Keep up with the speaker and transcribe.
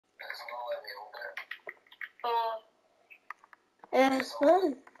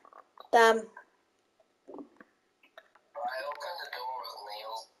Damn.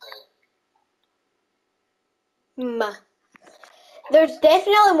 There's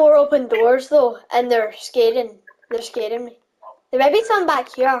definitely more open doors though, and they're scaring me. There might be some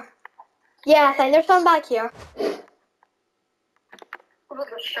back here. Yeah, I think there's some back here. What about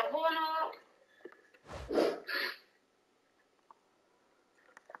the shovel and all that?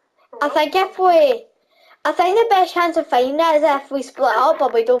 I think the best chance of finding it is if we split up,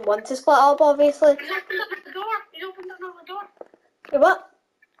 but we don't want to split up, obviously. You opened up the door. You opened another door. What?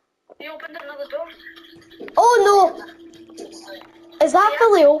 You opened another door. Oh no! Is that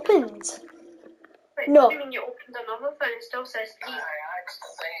fully opened? Wait, No. What do you mean you opened another thing? It still says key. I axed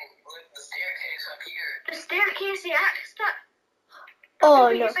the thing. Look, the staircase up here. The staircase, you axed it.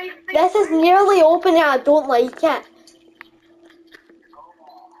 Oh no. This is nearly open and I don't like it.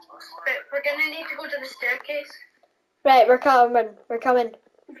 Right, we're gonna need to go to the staircase. Right, we're coming. Right.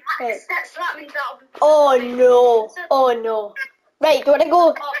 That means that'll be... Oh no. Oh no. Right, do you wanna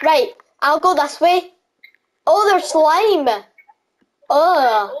go? Right, I'll go this way. Oh, there's slime.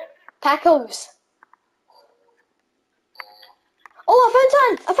 Oh, pickles. Oh,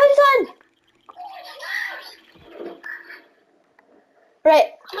 I found something.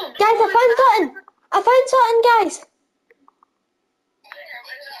 Right, guys, I found something, guys.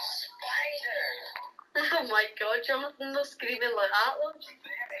 Oh my god, Jonathan, they're screaming like that, though.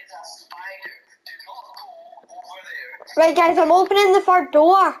 Right, guys, I'm opening the front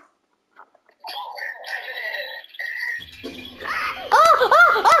door.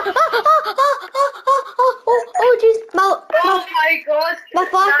 Oh, jeez, Oh my god. my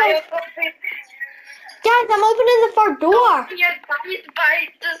flashlight. Guys, I'm opening the front door. You're bite by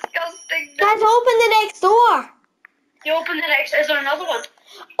disgusting. Guys, open the next door. You open the next, is there another one?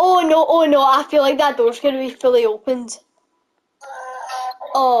 Oh no, I feel like that door's gonna be fully opened.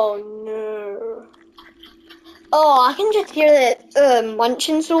 Oh no. Oh, I can just hear it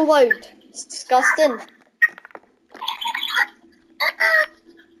munching so loud. It's disgusting.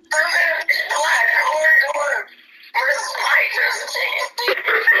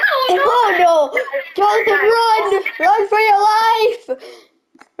 Oh no! Jonathan, run for your life!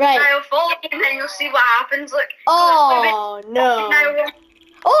 Right. I'll follow you and then you'll see what happens. Look. Oh no! Now,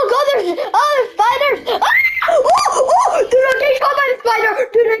 Oh god, there's spiders! Ah! Oh! Do not get caught by the spider!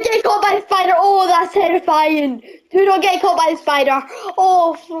 Do not get caught by the spider! Oh, that's terrifying! Do not get caught by the spider!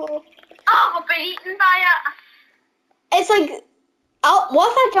 Oh, I've been eaten by it. it's like,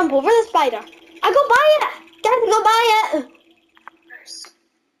 what if I jump over the spider? I go by it! Guys, I go by it!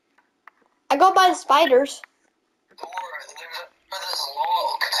 I go by the spiders.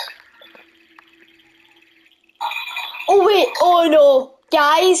 Oh wait, oh no.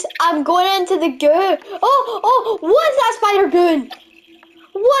 Guys, I'm going into the goo. Oh, what's that spider doing?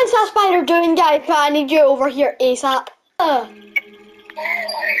 What's that spider doing, guys? I need you over here ASAP.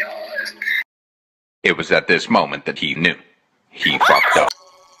 It was at this moment that he knew. He fucked up.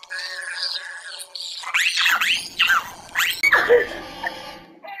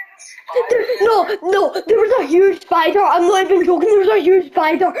 No, there was a huge spider. I'm not even joking. There was a huge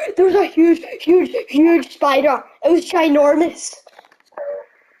spider. There was a huge spider. It was ginormous.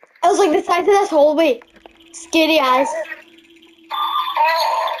 It was like the size of this hallway. Scary as.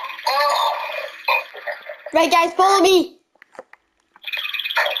 Right, guys, follow me.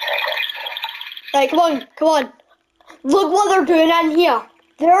 Right, come on. Look what they're doing in here.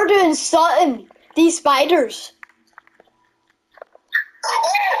 They're doing something. These spiders.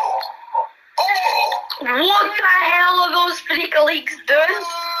 What the hell are those freak leaks doing?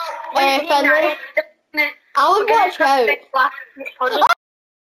 Finley, I would watch out.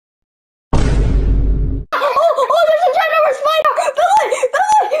 Oh, there's a ginormous spider!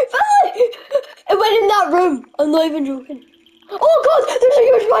 Billy! It went in that room. I'm not even joking. Oh god, there's a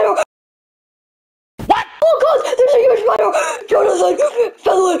huge spider! What? Oh god, there's a huge spider! Jonathan!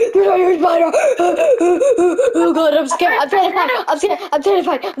 Billy, there's a huge spider! Oh god, I'm scared. I'm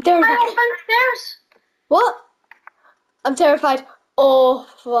terrified. Upstairs. What? I'm terrified. Oh,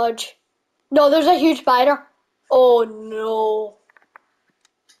 fudge. No, there's a huge spider. Oh no.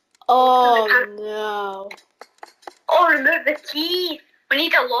 Oh no. Oh, remove the key. We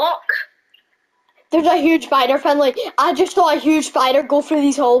need a lock. There's a huge spider, Finley. I just saw a huge spider go through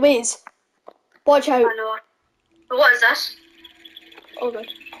these hallways. Watch out. I know. What is this? Oh god.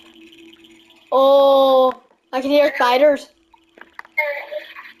 Oh, I can hear spiders.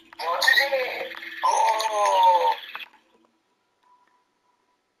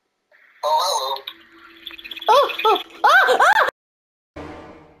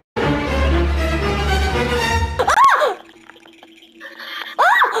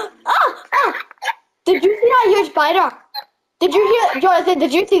 spider? Did you hear, Jonathan?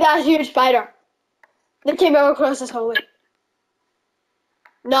 Did you see that huge spider that came out across this hallway?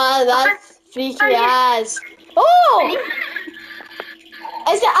 No, that's freaky as. Oh!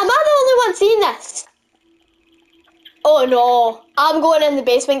 Am I the only one seeing this? Oh no! I'm going in the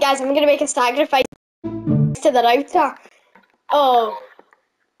basement, guys. I'm gonna make a sacrifice to the router. Oh.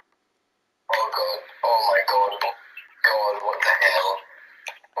 Oh god. Oh my god. God, what the hell?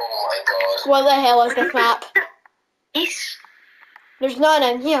 Oh my god. What the hell is this map? East. There's none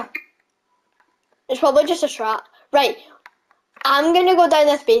in here. It's probably just a trap. Right. I'm gonna go down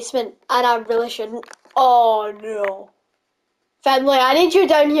this basement, and I really shouldn't. Oh no. Finley, I need you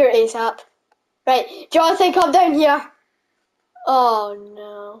down here ASAP. Right. Jonathan, come down here. Oh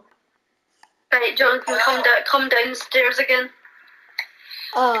no. Right, Jonathan, come downstairs again.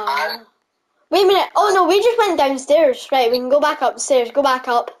 Oh. Wait a minute. Oh no, we just went downstairs. Right, we can go back upstairs. Go back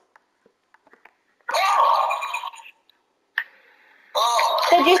up. Oh,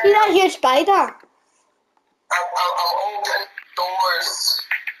 Did you see that huge spider? I'm opening doors.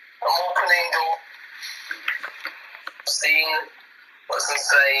 I'm opening doors. Seeing what's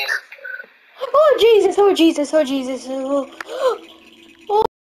inside. Oh Jesus, oh Jesus, oh Jesus. Oh. Oh.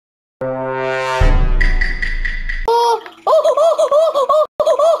 Oh, oh, oh, oh,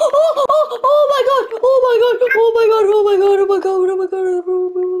 oh my god, oh my god, oh my god, oh my god, oh my god, oh my god,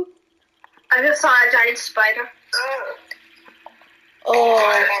 oh my god. I just saw a giant spider.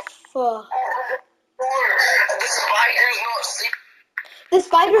 Oh, fuck. The spider's not sleeping. The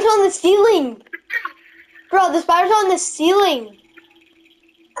spider's on the ceiling. Bro, the spider's on the ceiling.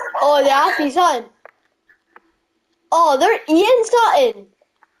 Oh, they asked me something. Oh, they're eating something.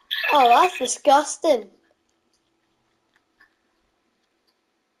 Oh, that's disgusting.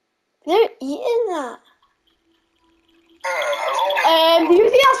 They're eating that. Do you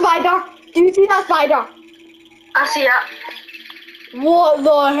see that spider? Do you see that spider? I see it. What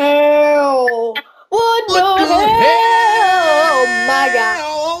the hell? What the hell? Oh my god.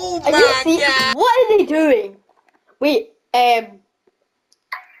 Oh Are you see? What are they doing? Wait,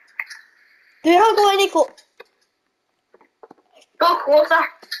 do you not go any close? Go closer.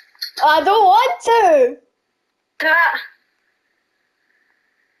 I don't want to. Do it.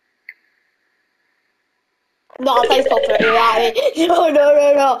 No, please stop throwing that at me. No, no,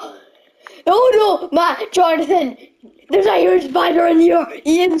 no, no. No, no, Matt, Jonathan. There's a huge spider in here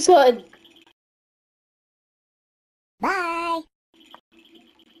eating something. Bye.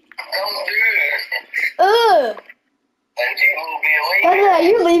 Don't do it. Ugh. And you will be Jonathan, leaving. are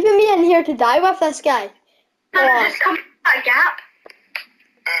you leaving me in here to die with this guy? Oh, Just come out a gap.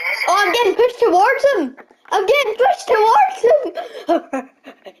 oh, I'm getting pushed towards him. I'm getting pushed towards him.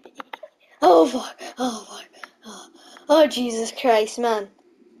 Oh, fuck. Oh, fuck. Oh, Jesus Christ, man.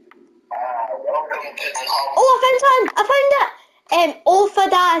 Welcome to the home. Oh, I found it. Alpha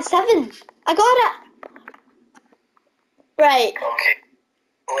 7. I got it. Right. Okay.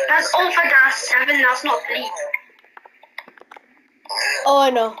 That's all for that 7, that's not 3. Oh,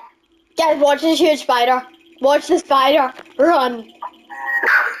 no. Guys, watch this huge spider. Watch the spider run.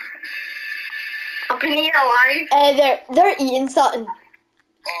 I've been eaten alive. They're eating something.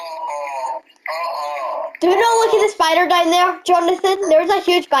 Do not look at the spider down there, Jonathan. There's a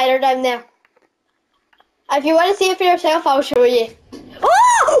huge spider down there. If you want to see it for yourself, I'll show you.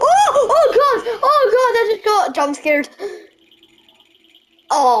 Oh! Oh! Oh god! Oh god! I just got jump scared.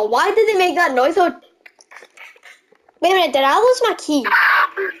 Oh, why did they make that noise? So... Wait a minute, did I lose my key?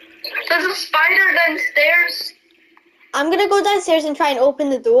 There's a spider downstairs. I'm gonna go downstairs and try and open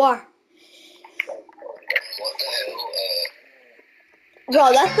the door. What the hell?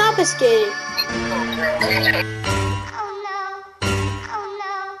 Bro, this map is scary.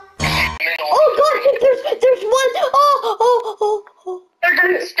 Oh god, there's one. Oh. They're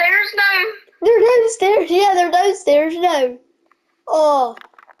downstairs now. They're downstairs. Yeah, they're downstairs now. Oh,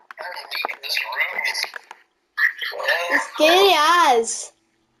 This room is... it's scary as.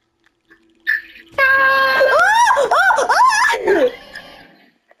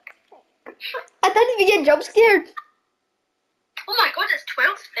 I didn't even get jump scared. Oh my god, it's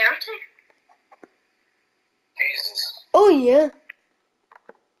 12:30. Jesus. Oh yeah.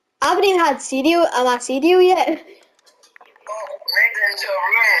 I haven't even had cereal. My cereal yet. Oh, made it into a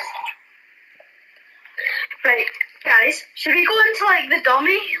room. Right, guys, should we go into like the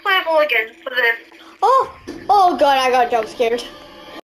dummy level again for the... Oh god, I got jump scared.